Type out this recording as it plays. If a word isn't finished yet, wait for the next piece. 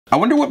I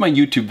wonder what my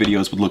YouTube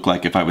videos would look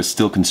like if I was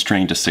still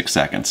constrained to 6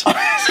 seconds.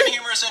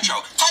 Humorous intro.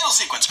 Title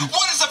sequence.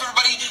 What is up,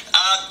 everybody?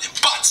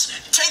 Butts.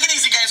 Take it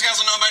easy, guys, gals,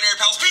 and non-binary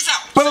pals. Peace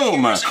out.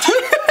 Boom!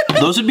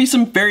 Those would be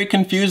some very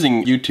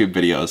confusing YouTube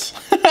videos.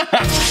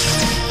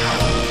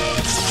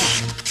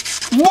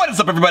 What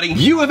is up, everybody?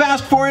 You have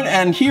asked for it,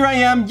 and here I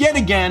am yet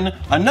again,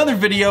 another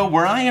video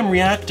where I am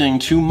reacting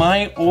to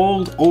my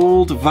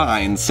old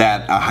vines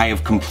that I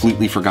have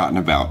completely forgotten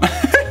about.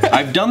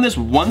 I've done this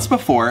once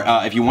before.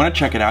 If you want to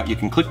check it out, you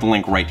can click the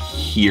link right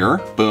here.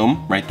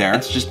 Boom, right there.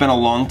 It's just been a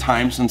long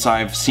time since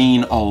I've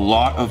seen a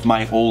lot of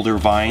my older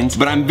vines,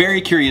 but I'm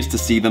very curious to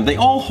see them. They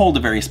all hold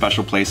a very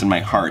special place in my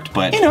heart,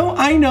 but you know,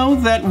 I know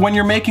that when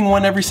you're making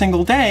one every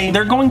single day,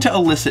 they're going to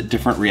elicit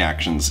different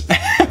reactions.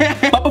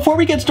 But before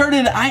we get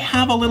started, I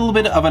have a little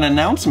bit of an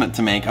announcement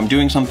to make. I'm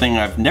doing something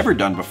I've never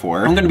done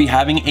before. I'm gonna be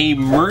having a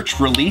merch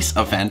release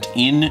event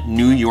in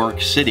New York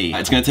City.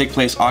 It's gonna take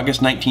place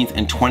August 19th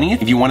and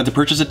 20th. If you wanted to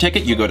purchase a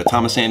ticket, you go to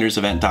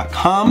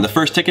thomasandersevent.com. The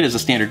first ticket is a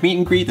standard meet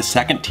and greet. The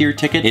second tier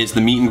ticket is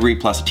the meet and greet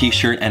plus a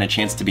t-shirt and a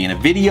chance to be in a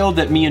video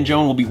that me and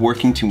Joan will be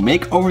working to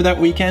make over that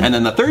weekend. And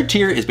then the third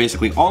tier is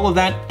basically all of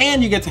that,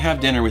 and you get to have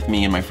dinner with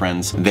me and my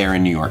friends there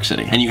in New York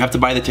City. And you have to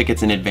buy the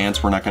tickets in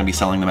advance. We're not gonna be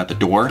selling them at the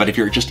door, but if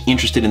you're just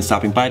interested in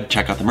stopping by to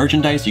check out the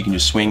merchandise, you can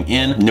just swing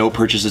in. No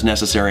purchase is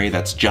necessary.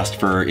 That's just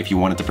for if you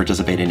wanted to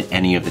participate in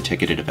any of the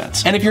ticketed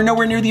events. And if you're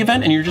nowhere near the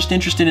event and you're just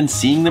interested in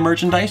seeing the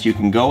merchandise, you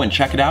can go and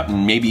check it out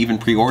and maybe even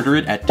pre-order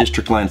it at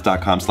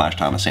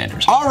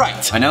districtlines.com/ThomasSanders. All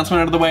right,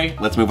 announcement out of the way.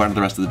 Let's move on to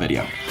the rest of the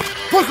video.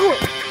 Parkour!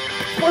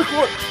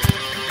 Parkour!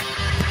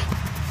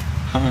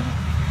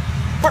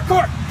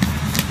 Parkour!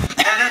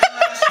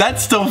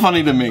 That's still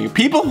funny to me.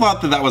 People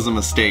thought that that was a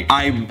mistake.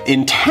 I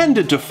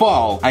intended to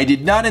fall. I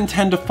did not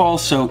intend to fall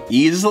so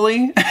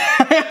easily.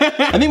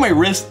 I think my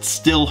wrist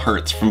still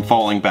hurts from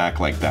falling back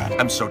like that.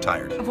 I'm so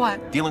tired. Of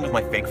what? Dealing with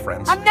my fake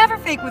friends. I'm never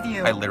fake with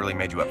you. I literally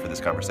made you up for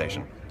this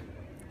conversation.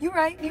 You're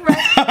right, you're right.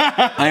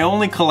 I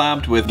only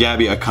collabed with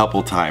Gabby a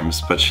couple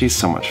times, but she's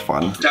so much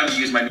fun. Time to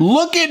use my...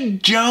 Look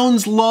at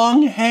Joan's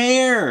long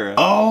hair.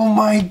 Oh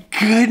my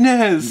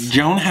goodness.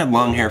 Joan had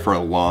long hair for a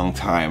long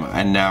time,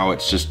 and now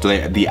it's just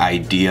the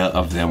idea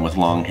of them with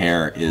long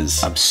hair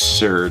is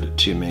absurd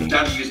to me.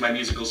 Time to use my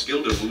musical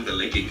skill to woo the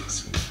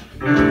ladies.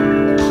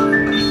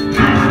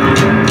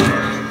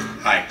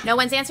 Hi. No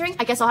one's answering?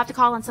 I guess I'll have to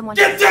call on someone.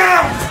 Get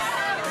down!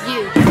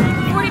 You.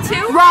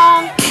 42?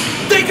 Wrong.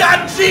 They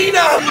got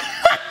Gina!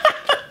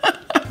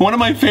 One of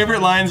my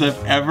favorite lines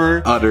I've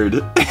ever uttered.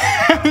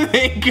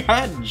 They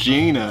got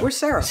Gina. Where's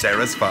Sarah?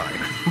 Sarah's fine.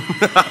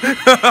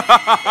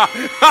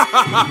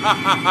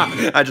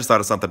 I just thought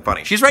of something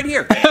funny. She's right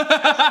here.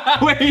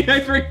 Wait, I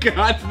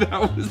forgot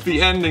that was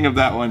the ending of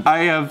that one. I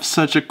have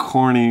such a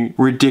corny,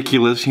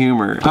 ridiculous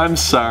humor. I'm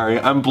sorry,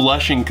 I'm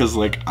blushing because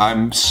like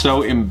I'm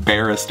so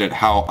embarrassed at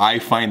how I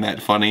find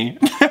that funny.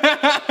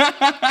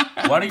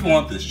 Why do you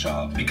want this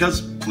job? Because,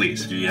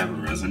 please. Do you have a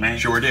resume?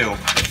 Sure do.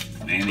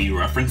 Any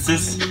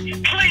references?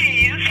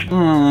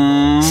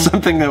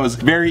 Something that was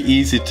very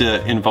easy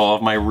to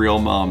involve my real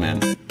mom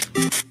in.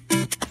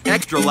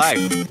 Extra life.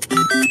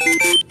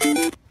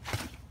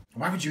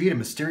 Why would you eat a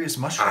mysterious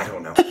mushroom? I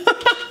don't know.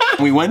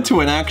 We went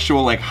to an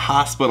actual like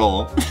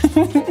hospital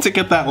to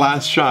get that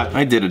last shot.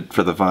 I did it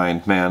for the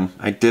vine, man.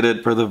 I did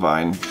it for the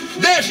vine.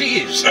 There she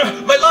is!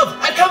 My love,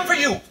 I come for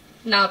you!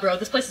 Nah, bro,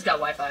 this place has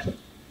got Wi-Fi.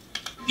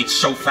 It's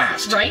so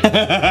fast. Right?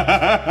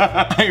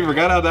 I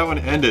forgot how that one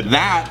ended.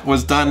 That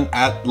was done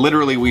at,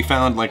 literally we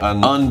found like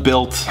an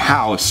unbuilt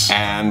house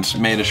and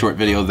made a short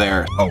video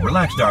there. Oh,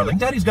 relax, darling.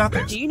 Daddy's got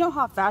this. Do you know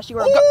how fast you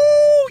are?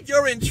 Ooh,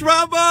 you're in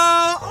trouble!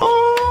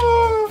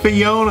 Oh,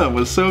 Fiona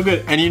was so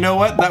good. And you know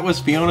what? That was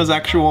Fiona's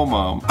actual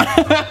mom.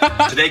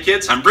 Today,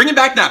 kids, I'm bringing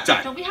back nap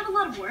time. Don't we have a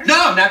lot of work?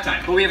 No, nap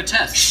time. But we have a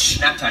test. Shh,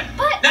 nap time.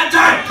 What? Nap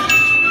time!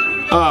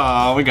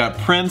 Oh, we got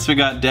Prince, we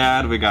got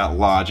Dad, we got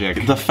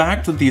Logic. The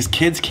fact that these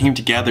kids came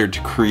together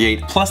to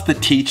create, plus the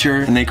teacher,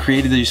 and they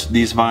created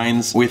these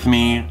vines with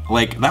me,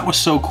 like, that was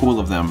so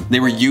cool of them. They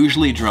were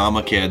usually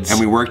drama kids, and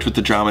we worked with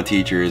the drama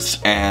teachers,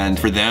 and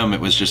for them,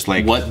 it was just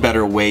like, what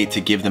better way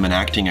to give them an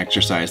acting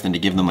exercise than to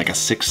give them like a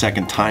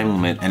 6-second time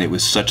limit, and it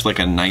was such like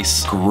a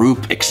nice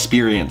group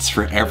experience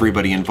for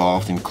everybody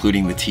involved,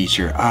 including the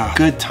teacher. Ah,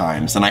 good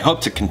times. And I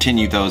hope to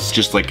continue those,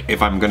 just like,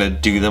 if I'm gonna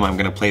do them, I'm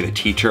gonna play the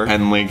teacher,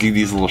 and like, do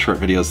these little short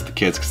videos with the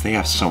kids, because they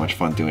have so much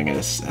fun doing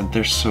it, and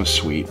they're so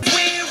sweet. No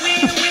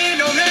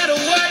matter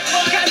what,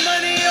 got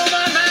money on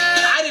my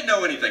mind. I didn't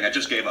know anything, I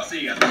just gave up.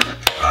 See ya.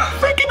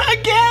 Freaking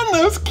again,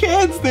 those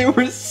kids, they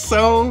were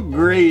so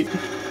great.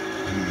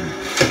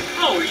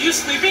 Oh, are you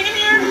sleeping in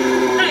here?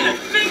 I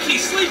think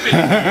he's sleeping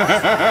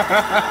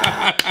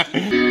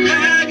in here.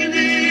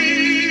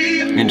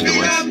 Into the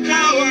woods. There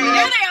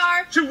they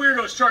are! Two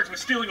weirdos charged with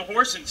stealing a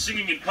horse and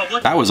singing in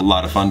public. That was a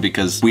lot of fun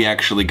because we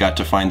actually got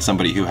to find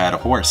somebody who had a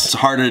horse. It's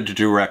harder to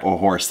direct a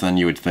horse than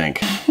you would think.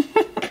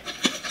 Somebody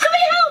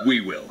help!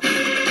 We will.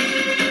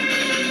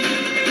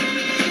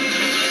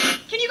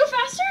 Can you go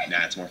faster?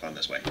 Nah, it's more fun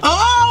this way.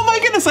 Oh my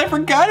goodness, I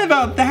forgot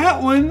about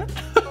that one.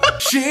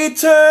 She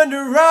turned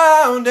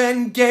around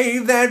and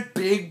gave that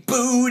big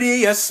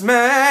booty a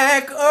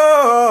smack.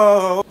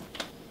 Oh.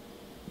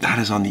 That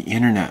is on the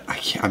internet.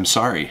 I'm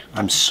sorry.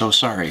 I'm so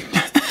sorry.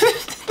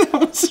 That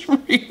was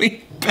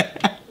really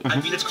bad.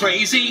 I mean, it's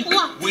crazy.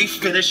 What? We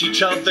finish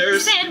each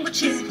other's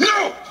Sandwiches.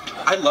 No!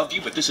 I love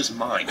you, but this is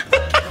mine.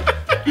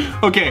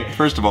 Okay,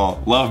 first of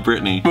all, love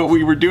Britney. But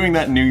we were doing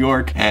that in New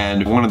York,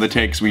 and one of the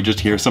takes, we just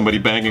hear somebody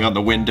banging on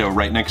the window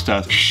right next to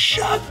us.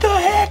 Shut the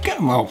heck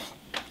up. Well,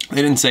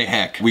 they didn't say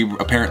heck. We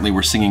apparently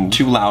were singing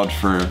too loud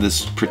for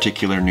this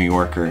particular New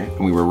Yorker,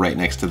 and we were right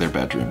next to their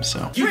bedroom,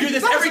 so. You do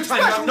this every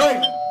time now.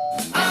 No.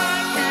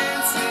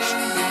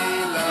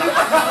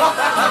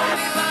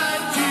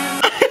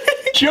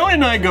 Joan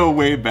and I go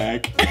way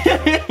back.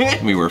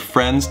 We were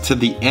friends to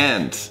the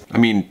end. I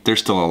mean, they're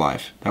still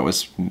alive. That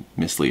was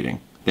misleading.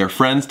 They're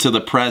friends to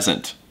the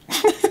present.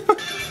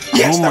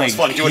 Yes, Oh that my was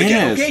fun. Do it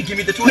again. goodness. Okay, give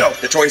me the toy. No,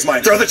 the toy's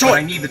mine. Throw the toy.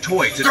 I need the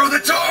toy. Throw the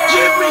toy.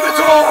 Give me the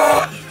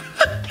toy.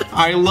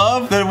 I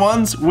love the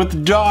ones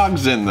with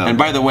dogs in them. And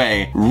by the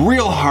way,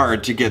 real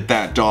hard to get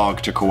that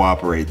dog to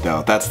cooperate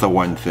though. That's the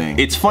one thing.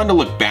 It's fun to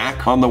look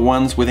back on the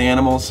ones with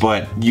animals,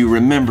 but you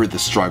remember the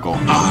struggle.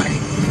 I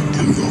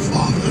am your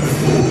father.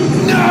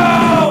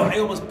 No! I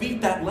almost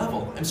beat that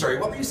level. I'm sorry,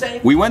 what were you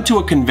saying? We went to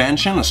a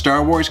convention, a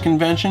Star Wars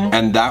convention,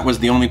 and that was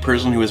the only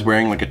person who was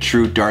wearing like a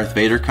true Darth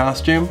Vader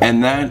costume,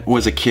 and that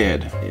was a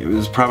kid. It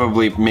was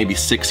probably maybe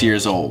 6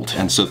 years old,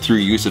 and so through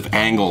use of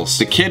angles,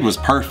 the kid was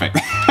perfect.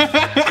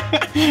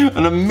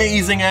 An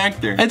amazing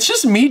actor. It's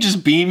just me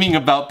just beaming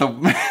about the,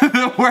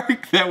 the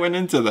work that went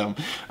into them.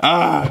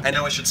 I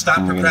know I should stop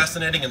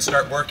procrastinating and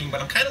start working,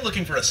 but I'm kind of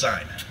looking for a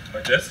sign.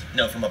 Like this?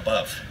 No, from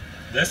above.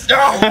 This?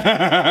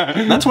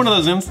 That's one of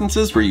those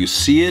instances where you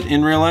see it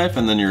in real life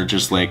and then you're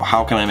just like,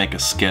 how can I make a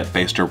skit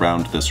based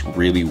around this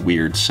really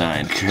weird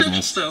sign?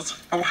 Goodness. says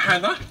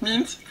Ohana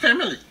means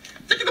family.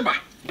 Think of the box.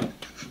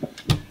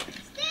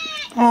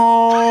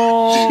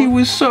 Oh, she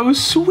was so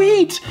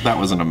sweet. That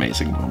was an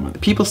amazing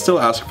moment. People still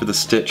ask for the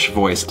Stitch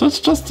voice.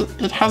 It's just,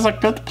 it has a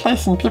good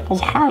place in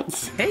people's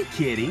hearts. Hey,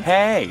 kitty.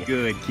 Hey.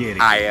 Good kitty.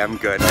 I am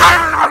good.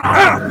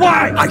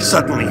 Why? I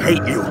suddenly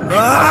hate you.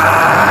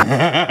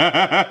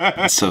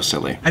 It's so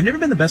silly. I've never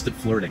been the best at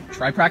flirting.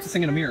 Try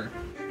practicing in a mirror.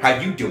 How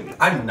you doing?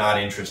 I'm not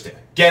interested.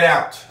 Get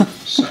out.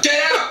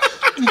 Get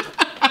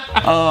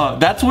out!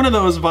 That's one of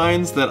those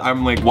vines that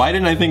I'm like, why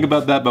didn't I think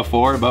about that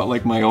before? About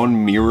like my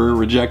own mirror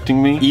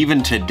rejecting me?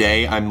 Even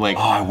today, I'm like,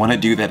 oh, I want to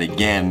do that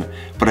again,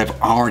 but I've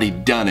already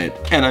done it.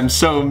 And I'm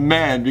so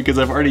mad because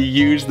I've already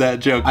used that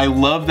joke. I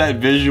love that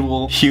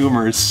visual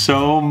humor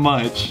so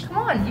much. Come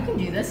on, you can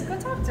do this. Go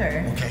talk to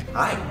her. Okay.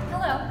 Hi.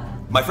 Hello.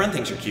 My friend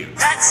thinks you're cute.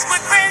 That's what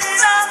friends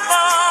are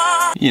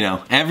for! You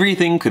know,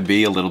 everything could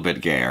be a little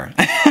bit gayer.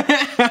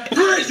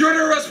 Great, you're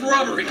under arrest for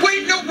robbery.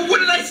 Wait, no, but what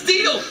did I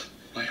steal?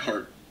 My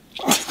heart.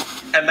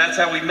 And that's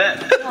how we met.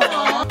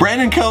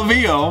 Brandon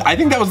Calvillo, I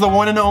think that was the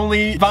one and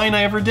only Vine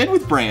I ever did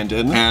with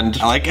Brandon. And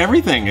like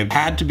everything, it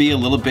had to be a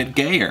little bit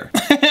gayer.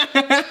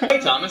 Hey,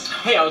 Thomas.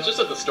 Hey, I was just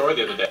at the store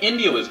the other day.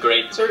 India was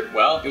great. Sir,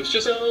 well, it was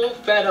just so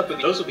fed up with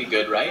you. Those will be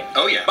good, right?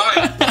 Oh yeah,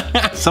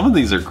 bye. Some of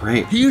these are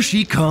great. Here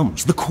she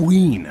comes, the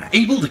queen.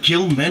 Able to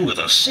kill men with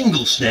a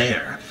single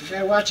snare.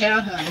 Better watch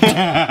out, honey.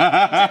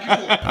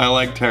 I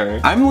liked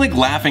her. I'm like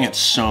laughing at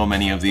so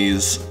many of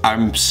these.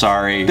 I'm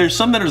sorry. There's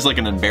some that is like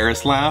an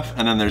embarrassed laugh,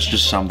 and then there's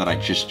just some that I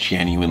just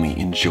genuinely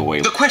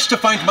enjoy. The quest to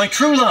find my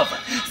true love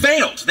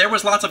failed. There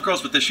was lots of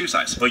girls with this shoe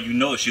size. But you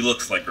know she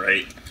looks like,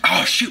 right?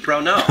 Oh shoot,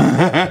 bro, no.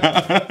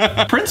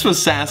 Prince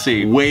was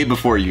sassy way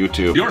before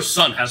YouTube. Your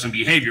son has some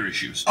behavior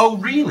issues. Oh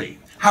really?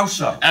 How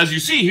so? As you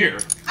see here.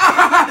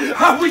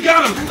 We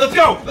got him! Let's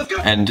go! Let's go!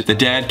 And the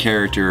dad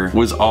character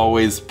was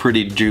always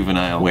pretty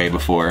juvenile way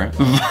before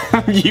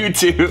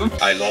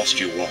YouTube. I lost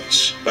you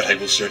once, but I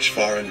will search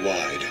far and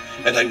wide,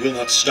 and I will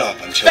not stop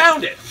until—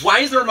 Found it! Why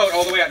is the remote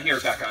all the way out here,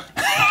 Becca?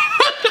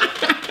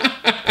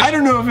 I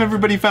don't know if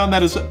everybody found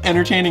that as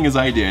entertaining as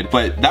I did,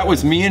 but that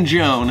was me and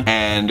Joan,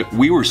 and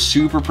we were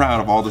super proud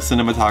of all the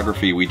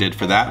cinematography we did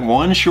for that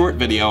one short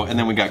video, and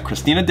then we got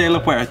Cristina de la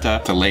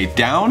Puerta to lay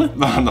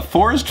down on the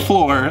forest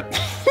floor.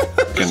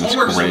 Goodness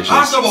gracious.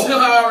 Impossible!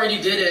 I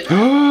already did it.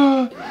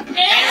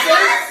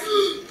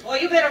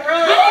 Well, you better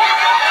run.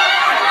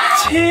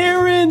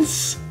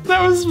 Terrence!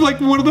 That was like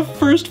one of the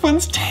first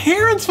ones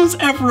Terrence was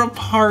ever a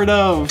part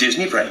of.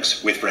 Disney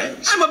pranks with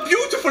friends. I'm a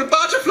beautiful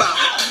butterfly!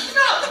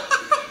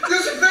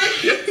 There's a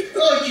baby!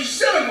 Oh, you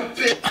son of a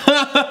bitch!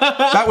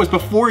 That was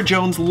before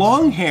Joan's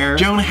long hair.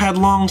 Joan had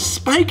long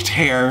spiked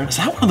hair. Is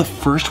that one of the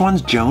first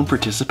ones Joan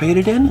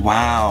participated in?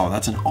 Wow,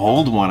 that's an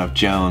old one of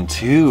Joan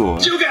too.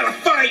 You gotta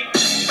fight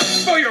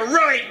for your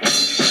right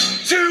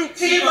to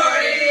Tea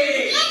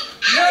Party!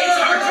 It's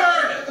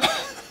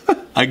our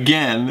turn!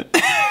 Again,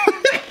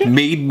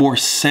 made more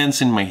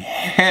sense in my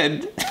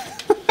head.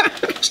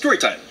 Story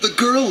time. The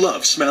girl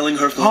loved smelling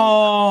her phone.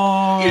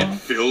 Oh, It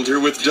filled her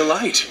with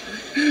delight.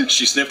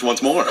 She sniffed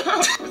once more.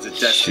 Was it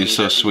destiny? she's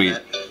so sweet.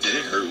 Did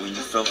it hurt when you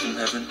fell from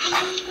heaven?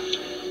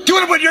 Do you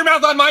wanna put your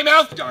mouth on my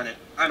mouth? Darn it.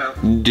 I'm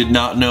out. Did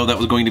not know that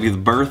was going to be the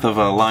birth of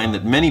a line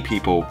that many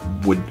people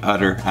would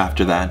utter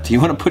after that. Do you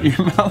want to put your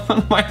mouth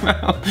on my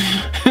mouth?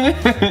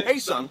 Hey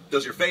son,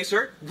 does your face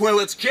hurt? Well,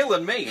 it's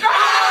killing me.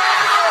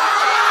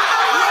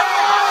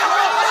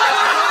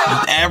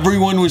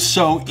 Everyone was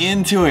so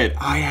into it.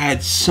 I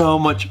had so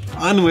much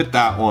fun with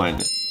that one.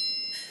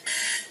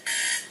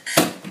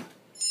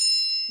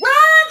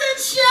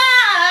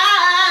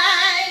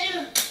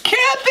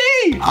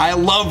 Kathy! I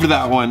loved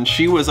that one.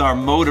 She was our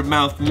motor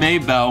mouth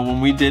Maybelle when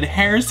we did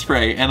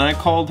Hairspray, and I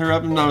called her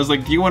up and I was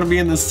like, do you want to be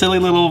in this silly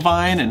little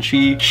vine? And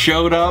she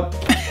showed up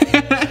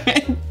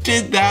and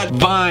did that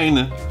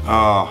vine.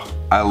 Oh,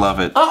 I love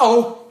it.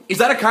 Uh-oh, is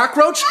that a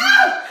cockroach?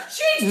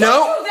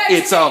 No,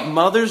 it's a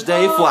Mother's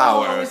Day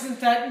flower.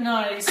 Isn't that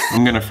nice?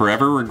 I'm gonna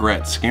forever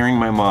regret scaring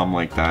my mom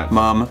like that.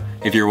 Mom,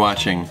 if you're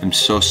watching, I'm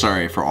so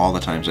sorry for all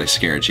the times I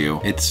scared you.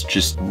 It's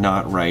just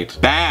not right.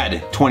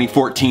 Bad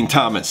 2014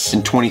 Thomas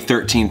and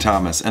 2013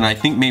 Thomas, and I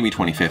think maybe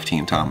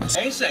 2015 Thomas.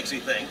 Hey, sexy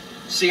thing.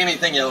 See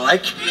anything you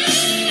like?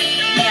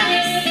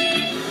 Yes.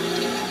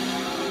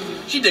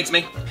 She digs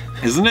me.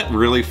 Isn't it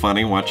really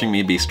funny watching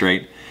me be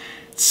straight?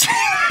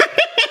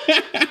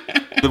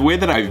 The way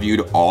that I viewed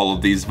all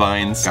of these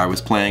vines, I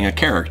was playing a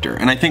character,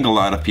 and I think a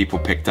lot of people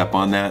picked up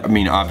on that. I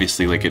mean,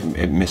 obviously, like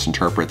it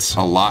misinterprets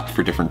a lot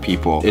for different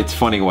people. It's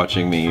funny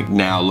watching me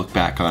now look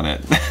back on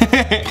it.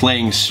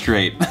 Playing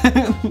straight.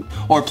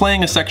 Or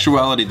playing a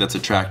sexuality that's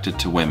attracted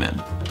to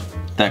women.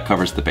 That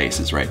covers the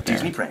bases right there.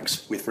 Disney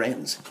pranks with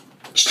friends.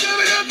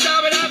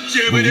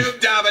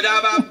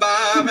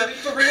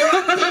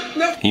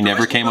 He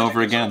never came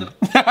over again.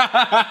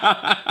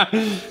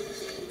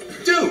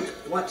 Dude!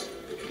 What?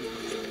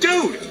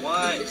 Dude!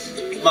 What?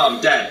 Mom,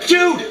 Dad.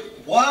 Dude!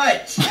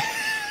 What?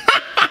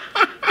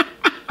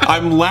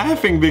 I'm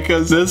laughing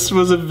because this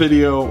was a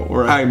video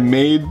where I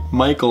made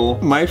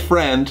Michael, my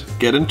friend,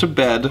 get into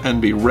bed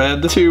and be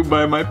read to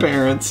by my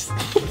parents.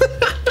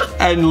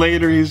 And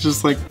later he's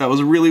just like, that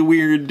was really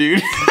weird,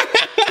 dude.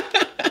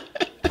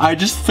 I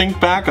just think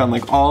back on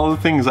like all the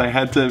things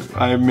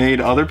I made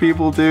other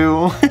people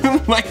do,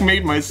 like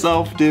made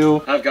myself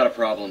do. I've got a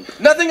problem.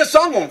 Nothing a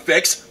song won't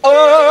fix.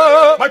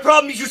 My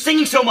problem is you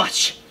singing so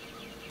much.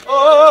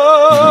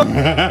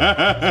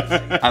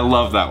 I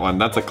love that one.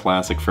 That's a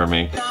classic for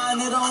me.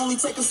 Uh-oh.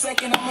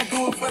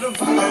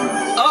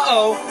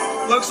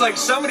 Looks like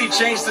somebody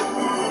changed the...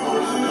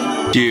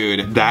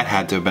 Dude, that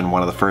had to have been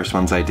one of the first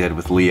ones I did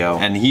with Leo.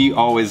 And he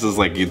always is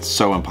like, it's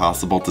so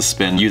impossible to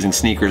spin using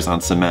sneakers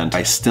on cement.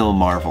 I still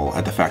marvel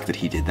at the fact that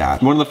he did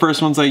that. One of the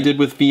first ones I did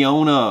with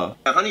Fiona.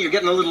 Honey, you're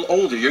getting a little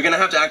older. You're gonna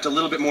have to act a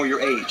little bit more your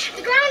age.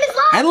 The ground is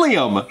lost. And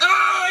Liam.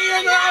 Oh,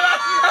 you're not...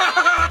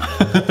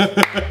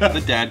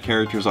 The dad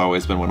character's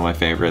always been one of my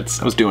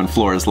favorites. I was doing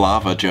Flora's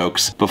Lava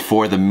jokes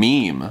before the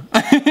meme.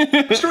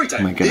 Story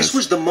time. Oh my goodness. This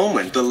was the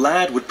moment the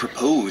lad would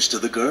propose to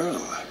the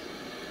girl.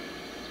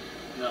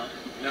 No.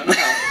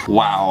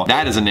 Wow,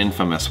 that is an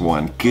infamous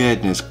one.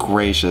 Goodness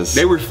gracious.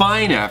 They were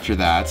fine after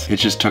that. It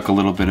just took a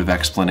little bit of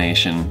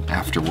explanation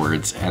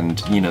afterwards,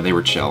 and you know, they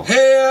were chill.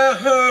 Hey, I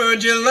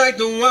heard you like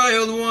the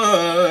wild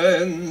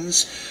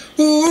ones.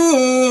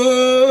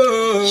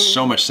 Ooh.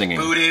 So much singing.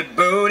 Booty,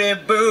 booty,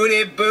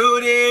 booty,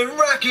 booty,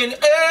 rocking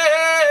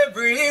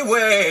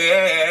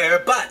everywhere.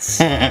 Butts.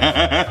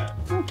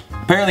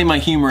 Apparently my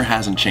humor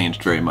hasn't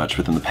changed very much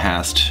within the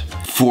past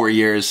 4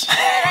 years.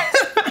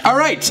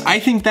 Alright,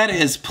 I think that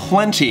is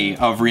plenty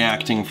of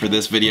reacting for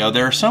this video.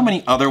 There are so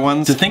many other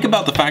ones. To think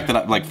about the fact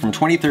that like from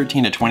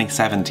 2013 to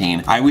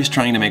 2017, I was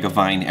trying to make a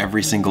Vine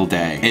every single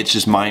day. It's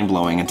just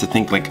mind-blowing, and to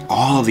think like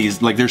all of these,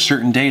 like there's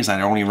certain days I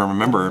don't even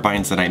remember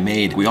Vines that I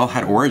made. We all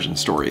had origin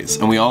stories,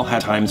 and we all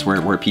had times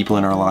where people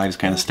in our lives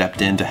kind of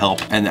stepped in to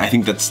help, and I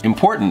think that's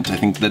important. I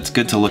think that's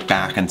good to look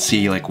back and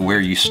see like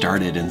where you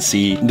started and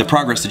see the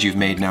progress that you've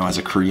made now as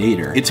a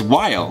creator. It's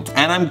wild,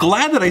 and I'm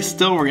glad that I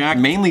still react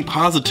mainly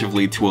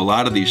positively to a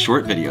lot of these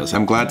short videos.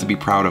 I'm glad to be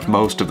proud of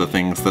most of the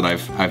things that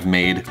I've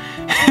made.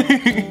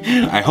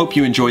 I hope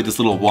you enjoyed this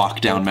little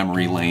walk down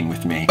memory lane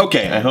with me.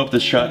 Okay, I hope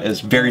this shot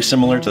is very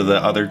similar to the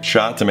other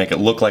shot to make it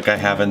look like I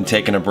haven't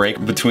taken a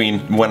break between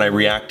when I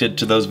reacted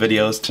to those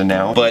videos to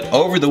now. But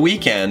over the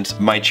weekend,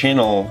 my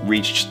channel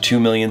reached 2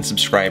 million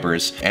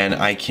subscribers, and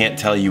I can't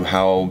tell you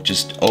how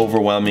just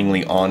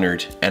overwhelmingly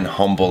honored and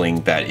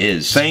humbling that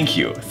is. Thank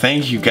you.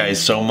 Thank you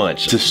guys so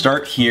much. To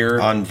start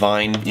here on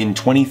Vine in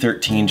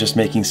 2013, just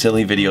making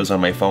silly videos on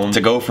my phone,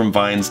 to go from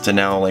Vines to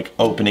now like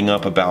opening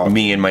up about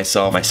me and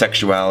myself, my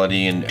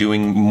sexuality, and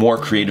doing more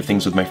creative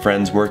things with my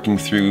friends, working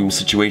through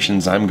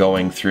situations I'm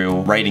going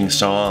through, writing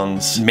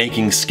songs,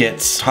 making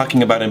skits,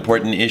 talking about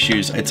important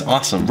issues. It's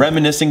awesome.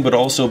 Reminiscing, but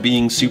also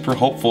being super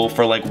hopeful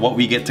for like what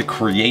we get to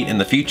create in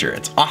the future.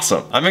 It's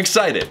awesome. I'm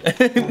excited.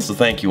 So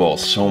thank you all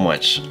so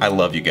much. I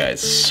love you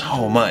guys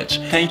so much.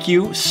 Thank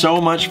you so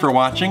much for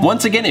watching.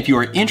 Once again, if you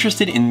are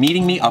interested in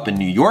meeting me up in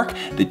New York,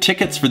 the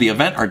tickets for the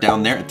event are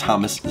down there at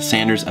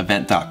thomasssandersevent.com.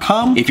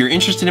 disneynet.com. If you're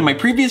interested in my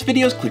previous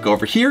videos, click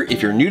over here.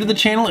 If you're new to the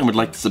channel and would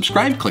like to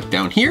subscribe, click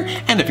down here.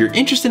 And if you're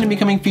interested in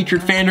becoming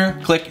featured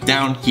fander, click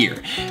down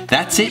here.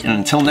 That's it, and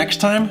until next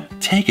time,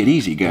 take it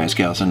easy, guys,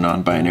 gals, and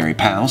non-binary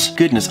pals.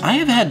 Goodness, I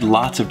have had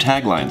lots of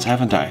taglines,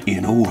 haven't I?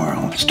 In a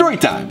world. Story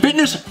time.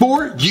 Fitness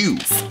for you.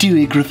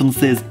 Stewie Griffin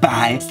says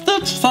bye.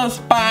 Stitch says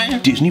bye.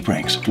 Disney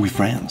pranks with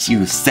friends.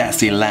 You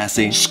sassy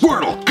lassie.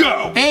 Squirtle,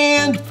 go!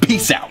 And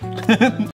peace out.